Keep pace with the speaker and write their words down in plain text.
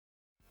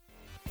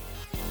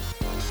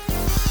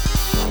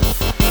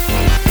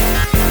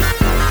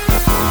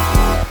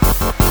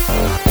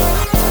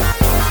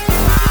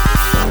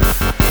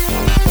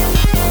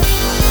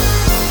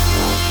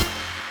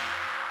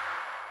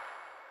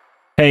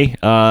hey,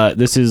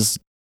 this is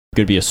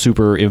going to be a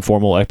super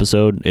informal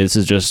episode. This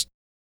is just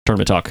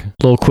tournament talk.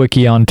 Little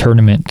quickie on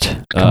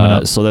tournament coming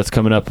up. So that's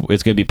coming up.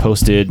 It's going to be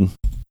posted.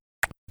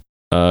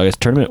 This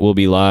tournament will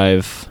be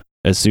live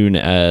as soon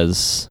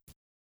as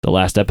the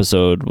last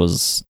episode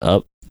was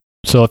up.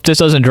 So if this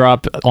doesn't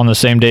drop on the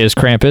same day as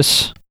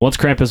Krampus... Once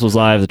Krampus was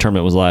live, the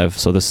tournament was live.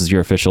 So this is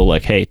your official,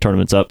 like, hey,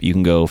 tournament's up. You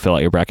can go fill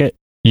out your bracket.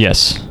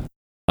 Yes.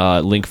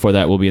 Link for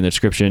that will be in the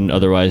description.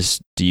 Otherwise,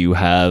 do you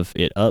have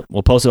it up?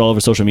 We'll post it all over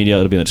social media.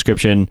 It'll be in the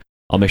description.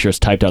 I'll make sure it's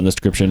typed out in the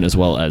description as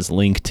well as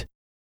linked.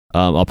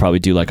 I'll probably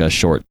do like a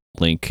short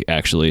link,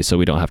 actually, so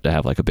we don't have to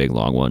have like a big,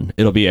 long one.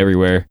 It'll be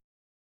everywhere.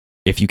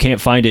 If you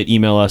can't find it,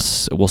 email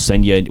us. We'll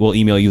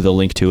email you the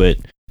link to it.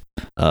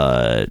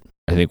 I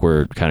think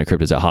we're kind of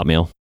cryptids at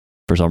Hotmail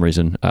for some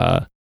reason.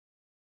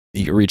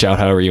 You can reach out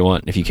however you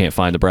want. If you can't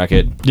find the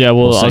bracket, yeah,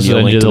 we'll send you a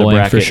link to the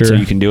bracket for sure. so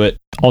you can do it.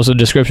 Also,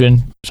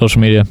 description, social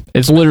media.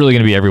 It's literally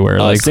going to be everywhere.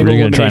 Like, we're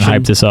going to try and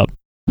hype this up.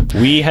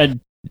 We had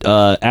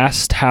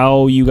asked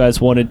how you guys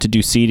wanted to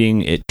do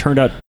seeding. It turned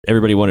out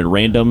everybody wanted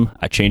random.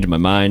 I changed my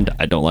mind.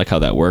 I don't like how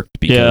that worked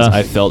because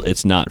I felt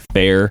it's not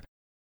fair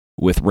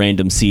with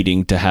random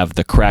seeding to have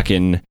the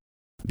Kraken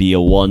be a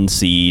 1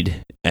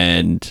 seed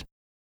and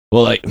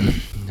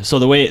so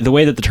the way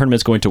that the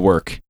tournament's going to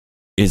work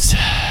is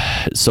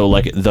so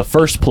like the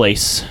first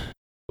place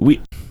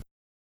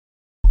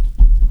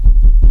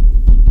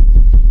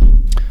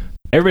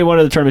everybody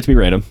wanted the tournament to be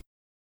random.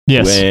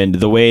 Yes. And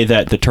the way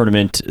that the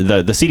tournament,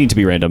 the seeding to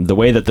be random, the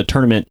way that the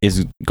tournament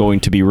is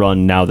going to be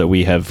run now that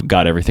we have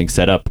got everything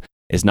set up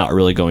is not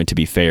really going to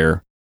be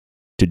fair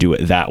to do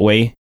it that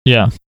way.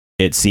 Yeah.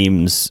 It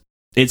seemed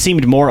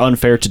more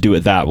unfair to do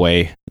it that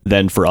way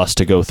than for us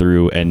to go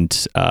through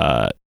and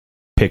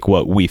pick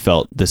what we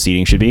felt the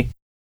seeding should be.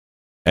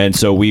 And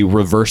so we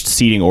reversed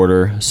seeding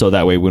order so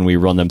that way when we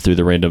run them through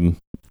the random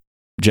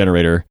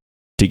generator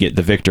to get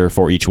the victor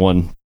for each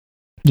one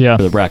for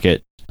the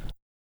bracket.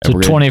 So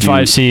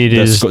 25 seed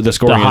is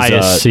the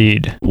highest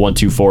seed. 1,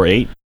 2, 4,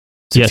 8.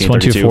 Yes, 1,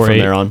 2, 4, 8. From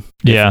there on.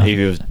 Yeah.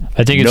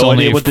 I think it's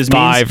only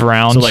 5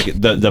 rounds. So like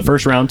the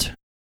first round,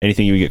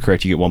 anything you get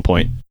correct, you get 1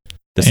 point.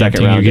 The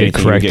second round, anything you get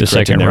correct,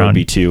 there would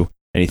be 2.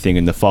 Anything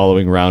in the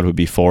following round would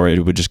be 4.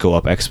 It would just go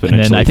up exponentially.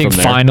 And then I think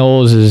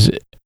finals is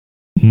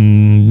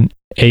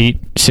 8,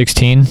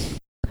 16.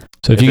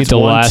 So if you get the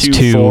last 1,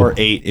 2, 4,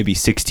 8, it'd be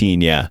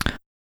 16. Yeah.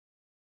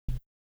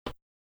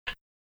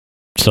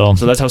 So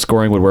that's how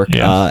scoring would work.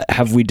 Yeah.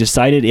 Have we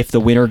decided if the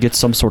winner gets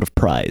some sort of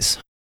prize?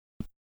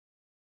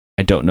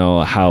 I don't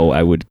know how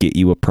I would get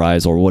you a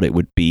prize or what it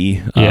would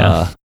be.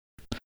 Yeah.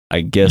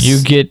 I guess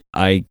you get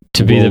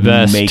to be the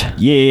best.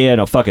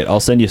 No, fuck it. I'll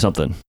send you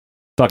something.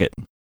 Fuck it.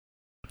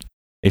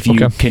 If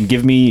you can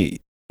give me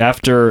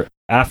after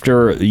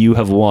you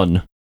have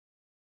won,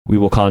 we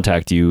will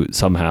contact you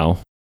somehow.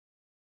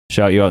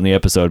 Shout you out in the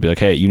episode. Be like,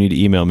 hey, you need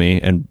to email me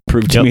and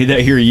prove to me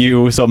that you're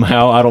you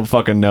somehow. I don't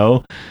fucking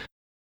know.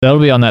 That'll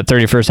be on that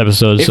 31st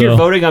episode. If you're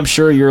voting, I'm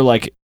sure you're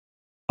like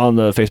on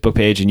the Facebook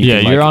page and you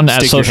can, like, you're on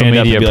that social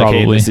media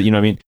probably. Like, hey, you know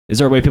what I mean? Is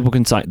there a way people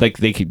can sign? Like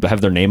they could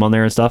have their name on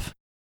there and stuff.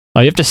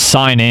 You have to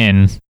sign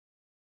in.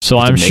 So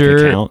I'm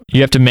sure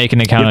you have to make an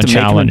account and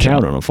challenge.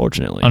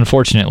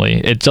 Unfortunately,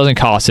 it doesn't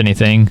cost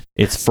anything.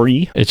 It's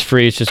free. It's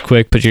just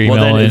quick. Put your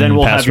email in. Then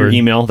we'll password. Have your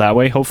email that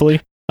way. Hopefully,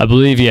 I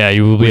believe. Yeah,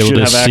 you will be able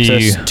to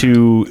see. Access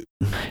to.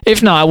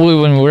 If not,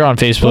 when we're on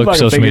Facebook,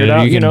 social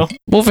media,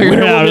 we'll figure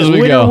it out as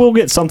we go. We'll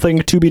get something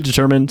to be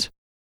determined.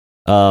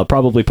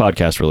 Probably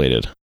podcast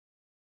related.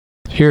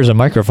 Here's a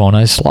microphone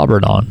I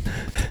slobbered on.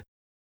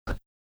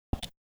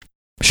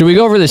 Should we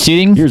go over the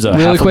seating? Here's a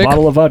half a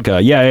bottle of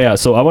vodka. Yeah.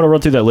 So I want to run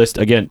through that list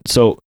again.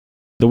 So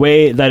the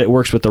way that it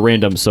works with the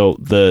random, so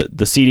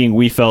the seating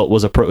we felt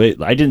was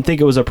appropriate. I didn't think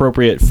it was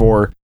appropriate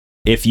for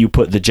if you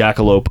put the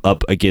Jackalope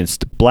up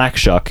against Black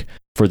Shuck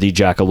for the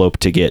Jackalope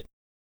to get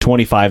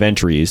 25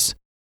 entries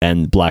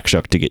and Black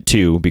Shuck to get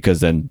 2, because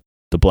then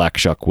the Black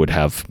Shuck would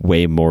have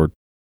way more,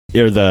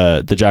 or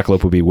the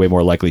Jackalope would be way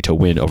more likely to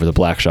win over the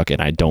Black Shuck,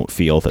 and I don't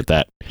feel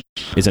that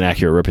is an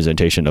accurate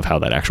representation of how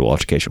that actual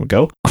altercation would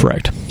go.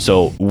 Correct.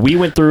 So we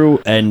went through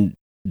and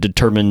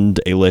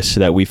determined a list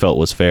that we felt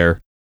was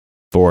fair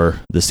for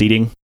the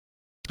seeding.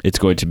 It's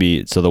going to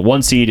be, so the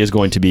 1 seed is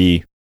going to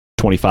be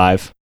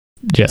 25.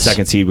 Yes.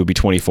 Second seed would be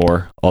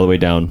 24, all the way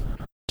down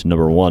to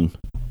number 1.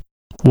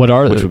 Which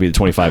would be the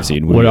 25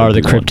 seed. What are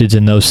the cryptids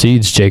in those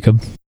seeds,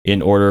 Jacob?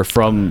 In order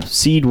from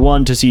seed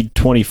 1 to seed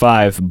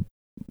 25,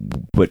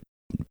 but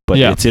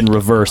it's in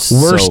reverse.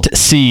 Worst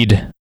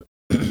seed.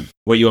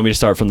 What, you want me to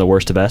start from the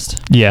worst to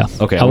best? Yeah.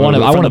 Okay. I want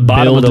to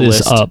build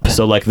this up.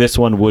 So like this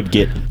one would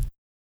get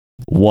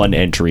 1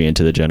 entry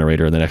into the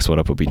generator, and the next one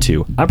up would be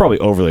 2. I'm probably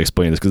overly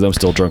explaining this because I'm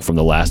still drunk from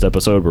the last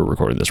episode. We're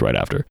recording this right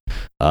after.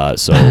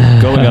 So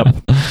going up,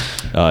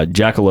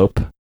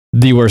 Jackalope.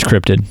 The worst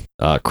cryptid.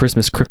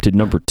 Christmas cryptid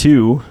number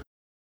 2.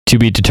 To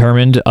be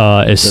determined.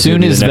 As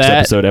soon as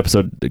that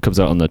episode comes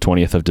out on the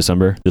 20th of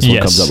December. This one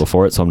comes out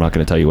before it, so I'm not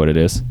going to tell you what it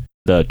is.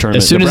 The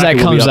tournament. As soon as that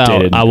comes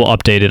out, I will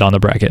update it on the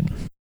bracket.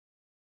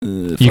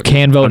 You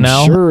can vote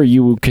now? I'm sure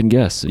you can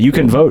guess. You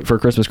can vote for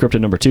Christmas Cryptid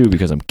number 2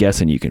 because I'm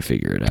guessing you can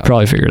figure it out.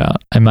 Probably figure it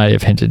out. I might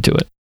have hinted to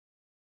it.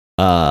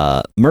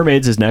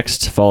 Mermaids is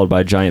next, followed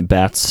by Giant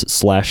Bats /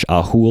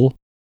 Ahul,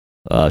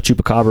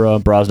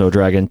 Chupacabra, Brosno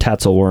Dragon,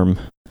 Tatzelworm,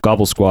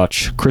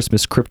 Gobblesquatch,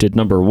 Christmas Cryptid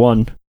number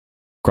 1,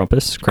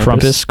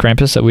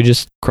 Krampus that we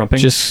just...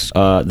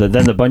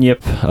 then the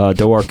Bunyip,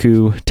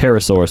 Doarku,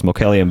 Pterosaurus,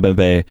 Mokelium,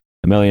 Bembe,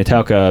 Amelian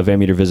Tauka, Van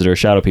Meter Visitor,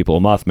 Shadow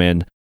People,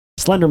 Mothman,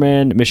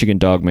 Slenderman, Michigan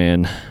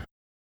Dogman,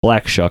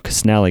 Black Shuck,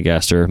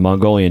 Snallygaster,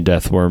 Mongolian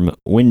Deathworm,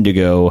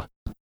 Wendigo,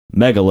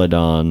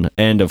 Megalodon,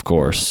 and of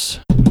course,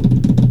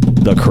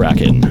 the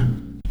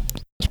Kraken.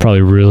 It's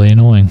probably really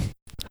annoying.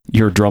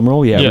 Your drum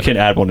roll? Yeah, we can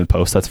add one in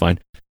post. That's fine.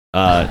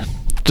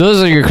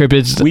 Those are your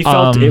cryptids. We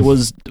felt it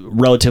was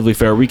relatively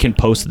fair. We can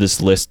post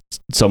this list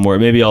somewhere.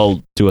 Maybe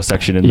I'll do a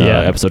section in the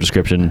episode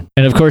description.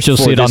 And of course, you'll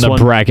see it on the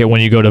bracket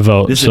when you go to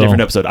vote. This is a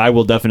different episode. I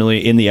will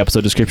definitely, in the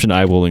episode description,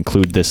 I will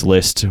include this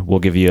list. We'll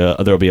give you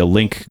there'll be a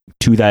link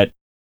to that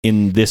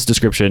in this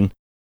description.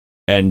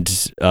 And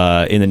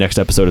in the next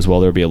episode as well,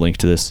 there'll be a link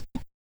to this.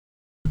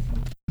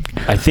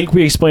 I think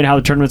we explained how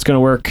the tournament's going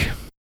to work.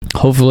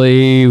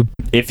 Hopefully,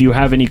 if you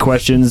have any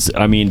questions,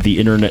 I mean, the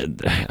internet,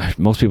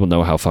 most people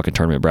know how fucking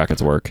tournament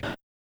brackets work.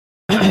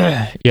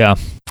 Yeah.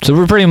 So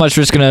we're pretty much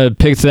just going to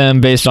pick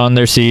them based on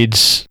their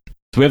seeds.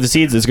 So we have the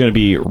seeds that's going to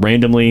be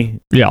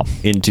randomly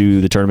into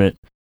the tournament.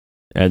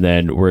 And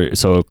then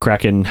so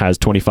Kraken has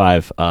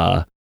 25,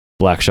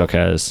 Black Shuck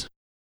has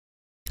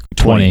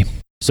 20.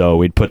 So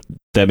we'd put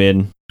them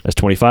in as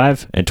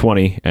 25 and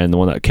 20, and the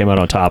one that came out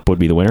on top would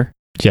be the winner.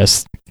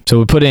 Yes. So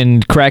we put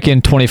in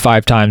Kraken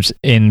 25 times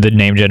in the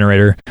name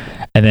generator,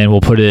 and then we'll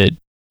put it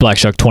Black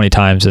Shuck 20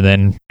 times, and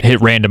then hit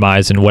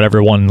randomize, and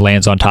whatever one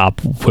lands on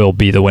top will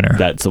be the winner.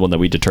 That's the one that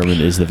we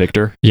determined is the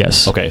victor?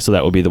 Yes. Okay, so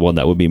that would be the one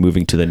that would be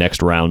moving to the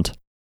next round.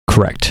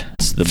 Correct.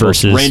 It's the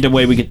most random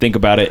way we could think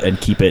about it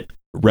and keep it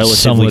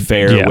relatively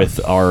fair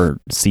with our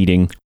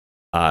seeding.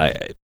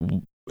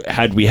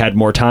 Had we had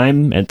more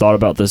time and thought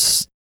about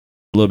this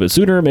a little bit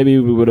sooner, maybe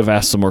we would have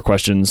asked some more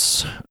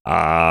questions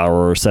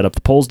or set up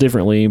the polls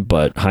differently,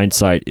 but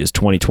hindsight is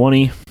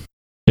 2020.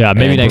 Yeah,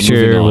 maybe next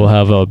year we'll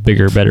have a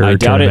better I doubt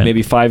tournament. it.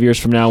 Maybe 5 years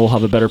from now we'll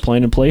have a better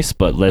plan in place,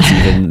 but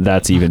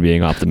that's even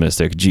being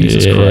optimistic.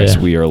 Jesus Christ,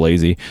 we are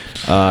lazy.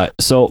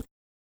 So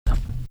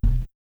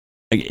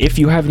if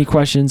you have any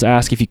questions,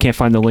 ask. If you can't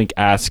find the link,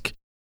 ask.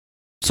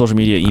 Social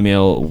media,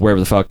 email, wherever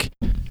the fuck.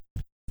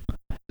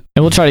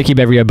 And we'll try to keep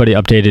everybody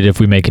updated if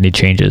we make any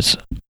changes.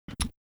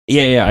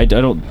 Yeah, I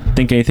don't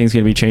think anything's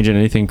going to be changing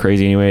anything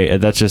crazy anyway.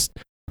 That's just,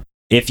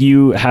 if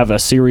you have a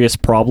serious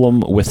problem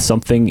with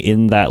something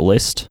in that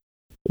list,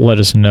 let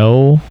us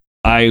know.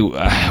 I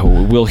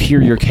will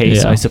hear your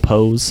case, I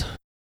suppose.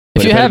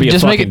 But if you have, be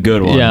just a make fucking it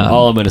good one. Yeah.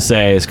 All I'm going to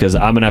say is because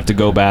I'm going to have to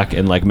go back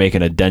and like make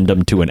an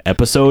addendum to an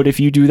episode if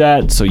you do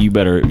that. So you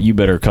better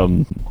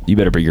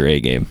bring your A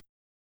game.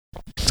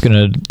 It's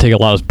gonna take a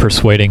lot of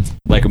persuading.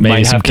 Like,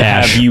 might have to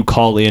have you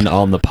call in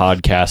on the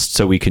podcast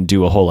so we can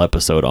do a whole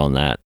episode on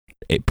that.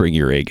 Bring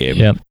your A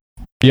game.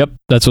 Yep.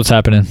 That's what's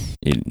happening.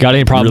 Got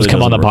any problems? Really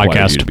come on the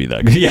podcast. You to be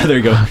that good. Yeah, there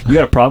you go. You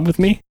got a problem with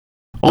me?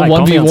 I'll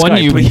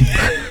 1v1 you.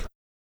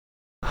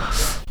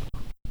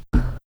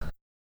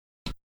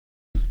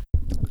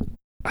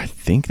 I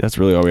think that's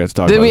really all we have to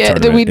talk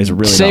about. Did we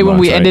really say when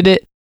we ended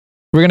it?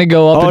 We're gonna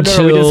go up until.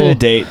 No, we didn't say a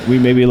date. We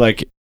maybe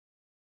like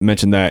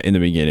mentioned that in the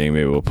beginning.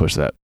 Maybe we'll push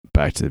that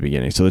back to the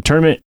beginning. So the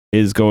tournament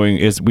we said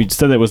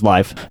that it was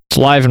live. It's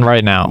live and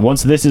right now.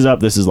 Once this is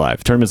up, this is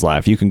live. Tournament's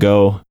live. You can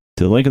go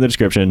to the link in the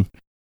description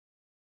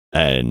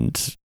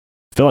and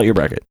fill out your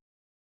bracket.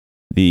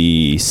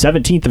 The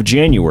 17th of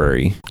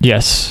January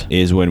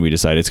is when we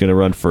decide it's going to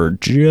run for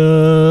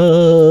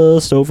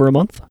just over a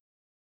month.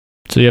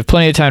 So you have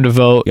plenty of time to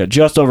vote. Yeah,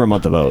 just over a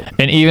month to vote.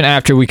 And even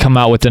after we come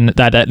out with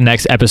that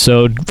next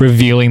episode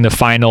revealing the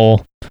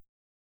final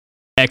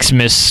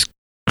Xmas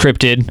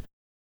cryptid,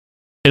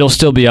 it'll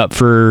still be up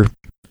for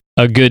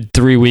a good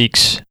 3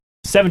 weeks.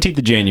 17th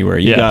of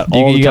January. You got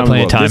all the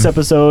plenty of time. This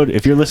episode,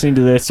 if you're listening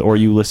to this or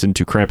you listen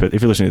to Krampus,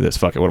 if you're listening to this,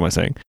 fuck it, what am I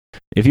saying?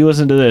 If you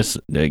listen to this,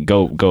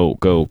 go, fill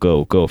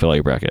out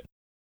your bracket.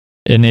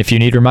 And if you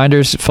need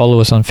reminders, follow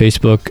us on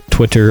Facebook,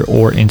 Twitter,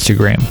 or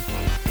Instagram.